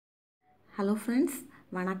Hello friends,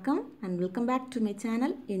 வணக்கம் and welcome back to my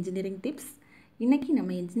channel Engineering Tips. இன்னைக்கு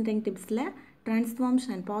நம்ம Engineering Tipsல Transforms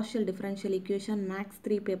and Partial Differential Equation Max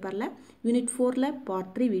 3 பேப்பர்ல Unit 4ல Part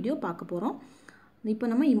 3 video பார்க்க போறோம். இப்போ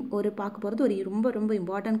நம்ம பார்க்க போறது ஒரு ரொம்ப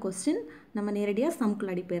இம்பார்ட்டன்ட் क्वेश्चन. நம்ம நேரடியா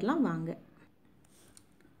சம்க்குள்ள அடி போயிரலாம் வாங்க.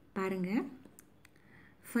 பாருங்க.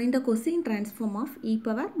 Find the cosine transform of e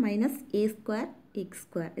power minus a square x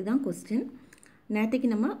square. இதான் क्वेश्चन. நேத்திக்கு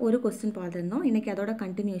நம்ம ஒரு क्वेश्चन பார்த்திருந்தோம். இன்னைக்கு அதோட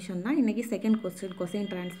கண்டினியூஷன் தான். இன்னைக்கு செகண்ட் क्वेश्चन cosine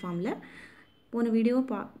transformல போன வீடியோ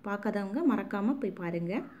பார்க்காதவங்க மறக்காம போய்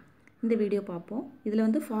பாருங்க. இந்த வீடியோ பாப்போம். இதுல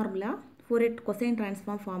வந்து ஃபார்முலா cosine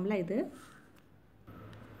transform ஃபார்முலா இது.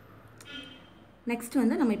 நெக்ஸ்ட்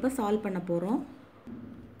வந்து நம்ம இப்ப சால்வ் பண்ண போறோம்.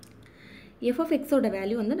 f of x ஓட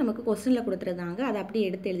வேல்யூ வந்து நமக்கு क्वेश्चनல கொடுத்திருக்காங்க. அதை அப்படியே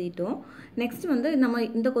எடுத்து எழுதிட்டோம். நெக்ஸ்ட் வந்து நம்ம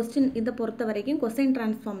இந்த क्वेश्चन இத பொறுத்த வரைக்கும் cosine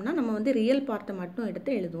transformனா நம்ம வந்து ரியல் பார்ட்ட மட்டும்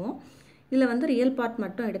எடுத்து எழுதுவோம். இதுல வந்து ரியல் பார்ட்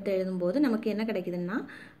மட்டும் எடுத்து எழுதும்போது நமக்கு என்ன கிடைக்குதுன்னா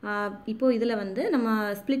இப்போ இதுல வந்து நம்ம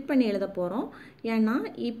ஸ்ப்ளிட் பண்ணி எழுத போறோம். ஏன்னா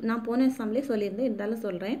நான் போன சம்லயே சொல்லியிருந்தேன் இருந்தாலும்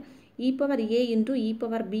சொல்றேன். e power a into e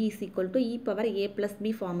power b is equal to e power a plus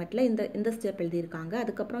b ஃபார்மட்ல இந்த ஸ்டெப் எழுதி இருக்காங்க.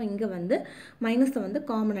 அதுக்கு அப்புறம் இங்க வந்து மைனஸ் வந்து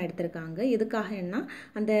காமனா எடுத்துருக்காங்க. எதுக்காகன்னா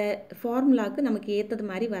அந்த ஃபார்முலாக்கு நமக்கு ஏத்தது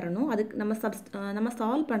மாதிரி வரணும். அதுக்கு நம்ம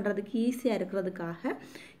சால்வ் பண்றதுக்கு ஈஸியா இருக்குிறதுக்காக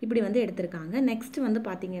இப்படி வந்து எடுத்துருக்காங்க. நெக்ஸ்ட் வந்து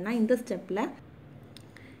பாத்தீங்கன்னா இந்த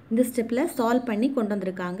ஸ்டெப்ல சால்வ் பண்ணி கொண்டு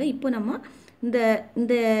வந்திருக்காங்க. இப்போ நம்ம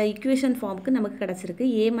இந்த ஈக்குவேஷன் ஃபார்முக்கு நமக்கு கிடைச்சிருக்கு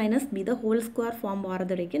a - b the whole square form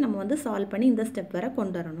வரது வரைக்கும் நம்ம வந்து சால்வ் பண்ணி இந்த ஸ்டெப் வரை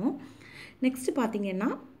கொண்டு வரணும். நெக்ஸ்ட் பாத்தீங்கன்னா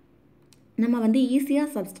நம்ம வந்து ஈஸியா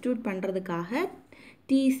சப்ஸ்டிட்யூட் பண்றதுக்காக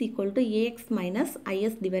t = ax -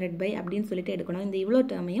 is divided by அப்படினு சொல்லிட்டு எடுக்கணும். இந்த இவ்ளோ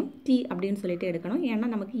டேர்மையும் t அப்படினு சொல்லிட்டு எடுக்கணும். ஏன்னா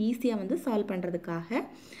நமக்கு ஈஸியா வந்து சால்வ் பண்றதுக்காக.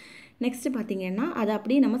 நெக்ஸ்ட் பாத்தீங்கன்னா அத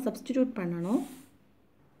அப்படியே நம்ம சப்ஸ்டிட்யூட் பண்ணனும்.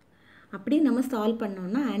 அப்படி நம்ம சால்வ்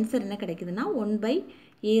பண்ணோம்னா ஆன்சர் என்ன கிடைக்குதுன்னா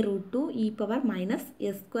 1/a√2 e power minus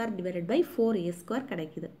s square divided by 4a²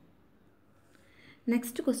 கிடைக்குது.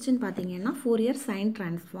 நெக்ஸ்ட் क्वेश्चन பாத்தீங்கன்னா Fourier sine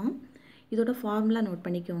transform. இதோட ஃபார்முலா நோட்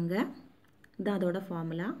பண்ணிக்கோங்க. இதான் அதோட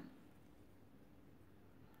ஃபார்முலா.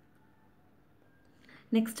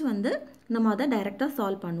 நெக்ஸ்ட் வந்து நம்ம அத டைரக்ட்டா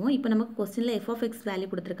சால்வ் பண்ணுவோம். இப்போ நமக்கு क्वेश्चनல f of x வேல்யூ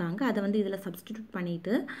கொடுத்திருக்காங்க. அத வந்து இதல சப்ஸ்டிட்யூட்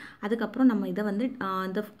பண்ணிட்டு அதுக்கு அப்புறம் நம்ம இத வந்து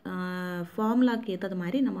அந்த ஃபார்முலாக்கு ஏத்தது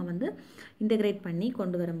மாதிரி நம்ம வந்து இன்டகிரேட் பண்ணி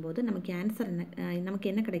கொண்டு வரும்போது நமக்கு ஆன்சர்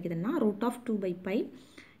என்ன கிடைக்குதுன்னா √2/π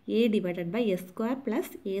a divided by s square plus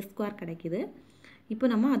a² கிடைக்குது. இப்போ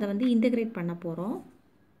நம்ம அத வந்து இன்டகிரேட் பண்ண போறோம்.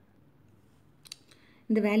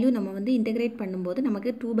 இந்த வேல்யூ நம்ம வந்து இன்டகிரேட் பண்ணும்போது நமக்கு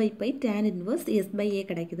 2/π tan inverse s/a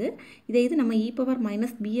கிடைக்குது. இதே இது நம்ம e power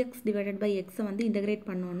minus bx divided by x வந்து இன்டகிரேட்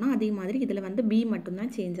பண்ணோம்னா அதே மாதிரி இதுல வந்து b மட்டும்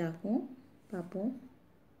தான் சேஞ்ச் ஆகும். பாப்போம்.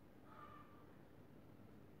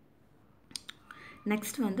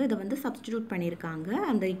 நெக்ஸ்ட் வந்து இத வந்து சப்ஸ்டிட்யூட் பண்ணிருக்காங்க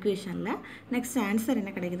அந்த ஈக்குவேஷன்ல. நெக்ஸ்ட் ஆன்சர்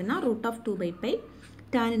என்ன கிடைக்குதுன்னா √2/π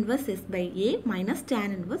tan inverse s/a minus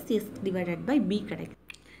tan inverse s divided by b கிடைக்குது.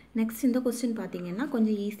 நெக்ஸ்ட் இந்த क्वेश्चन பாத்தீங்கன்னா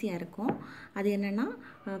கொஞ்சம் ஈஸியா இருக்கும். அது என்னன்னா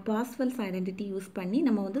பாஸ்கல்ஸ் ஐடென்டிட்டி யூஸ் பண்ணி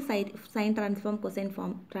நம்ம வந்து sin transform cosine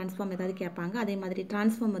transform ஏதாவது கேட்பாங்க. அதே மாதிரி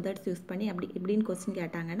transform methods யூஸ் பண்ணி இப்படின்னு क्वेश्चन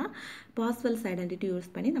கேட்டாங்கன்னா பாஸ்கல்ஸ் ஐடென்டிட்டி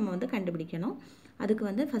யூஸ் பண்ணி நம்ம வந்து கண்டுபிடிக்கணும். அதுக்கு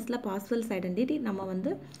வந்து ஃபர்ஸ்ட்ல பாஸ்கல்ஸ் ஐடென்டிட்டி நம்ம வந்து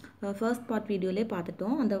ஃபர்ஸ்ட் பார்ட் வீடியோலயே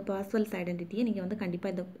பார்த்துட்டோம். அந்த பாஸ்கல்ஸ் ஐடென்டிட்டியை நீங்க வந்து கண்டிப்பா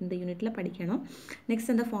இந்த யூனிட்ல படிக்கணும்.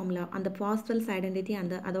 நெக்ஸ்ட் அந்த ஃபார்முலா அந்த பாஸ்கல்ஸ் ஐடென்டிட்டி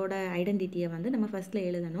அதோட ஐடென்டிட்டியை வந்து நம்ம ஃபர்ஸ்ட்ல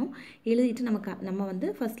எழுதணும். எழுதிட்டு நம்ம வந்து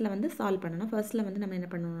ஃபர்ஸ்ட்ல வந்து சால்வ் பண்ணனும். ஃபர்ஸ்ட்ல வந்து நம்ம என்ன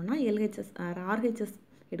பண்ணனும்னா LHS RHS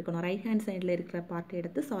எடுக்கணும். ரைட் ஹேண்ட் சைடுல இருக்கிற பார்ட்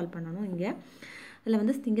எடுத்து சால்வ் பண்ணனும். அதுல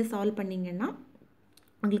வந்து இங்க சால்வ் பண்ணீங்கன்னா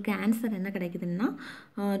உங்களுக்கு ஆன்சர் என்ன கிடைக்குதுன்னா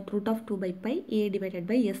 √2/π a divided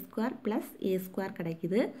by s square plus a²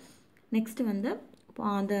 கிடைக்குது. நெக்ஸ்ட் வந்து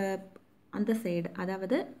அந்த சைடு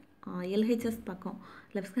அதாவது LHS பக்கம்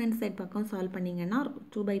லெஃப்ட் ஹேண்ட் சைடு பக்கம் சால்வ் பண்ணீங்கன்னா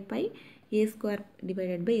 2/π a²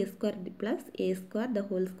 divided by s square plus a² the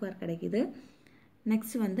whole square கிடைக்குது.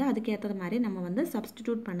 நெக்ஸ்ட் வந்து அதுக்கு ஏத்த மாதிரி நம்ம வந்து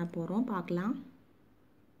சப்ஸ்டிட்யூட் பண்ண போறோம். பார்க்கலாம்.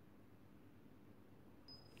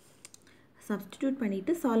 சப்ஸ்டிட்யூட்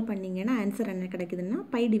பண்ணிட்டு சால்வ் பண்ணீங்கன்னா ஆன்சர் என்ன கிடைக்குதுன்னா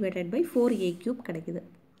π divided by 4a³ கிடைக்குது.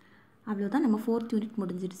 அவ்வளவுதான் நம்ம 4th யூனிட்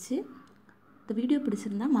முடிஞ்சிருச்சு. இந்த வீடியோ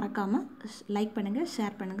பிடிச்சிருந்தா மறக்காம லைக் பண்ணுங்க,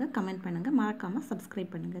 ஷேர் பண்ணுங்க, கமெண்ட் பண்ணுங்க, மறக்காம Subscribe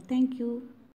பண்ணுங்க. Thank you.